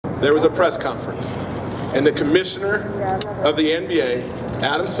there was a press conference, and the commissioner of the NBA,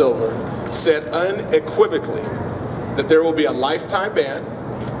 Adam Silver, said unequivocally that there will be a lifetime ban.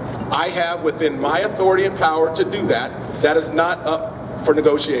 I have within my authority and power to do that. That is not up for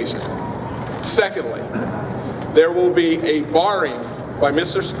negotiation. Secondly, there will be a barring by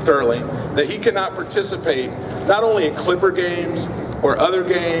Mr. Sterling that he cannot participate not only in Clipper games or other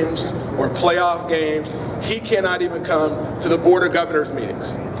games or playoff games, he cannot even come to the Board of Governors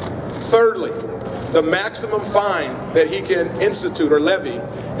meetings. Thirdly, the maximum fine that he can institute or levy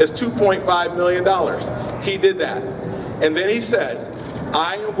is $2.5 million. He did that. And then he said,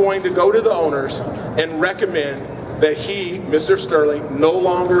 I am going to go to the owners and recommend that he, Mr. Sterling, no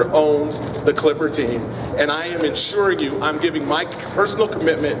longer owns the Clipper team. And I am ensuring you, I'm giving my personal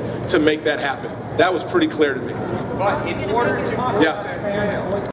commitment to make that happen. That was pretty clear to me. But in order to... Yes.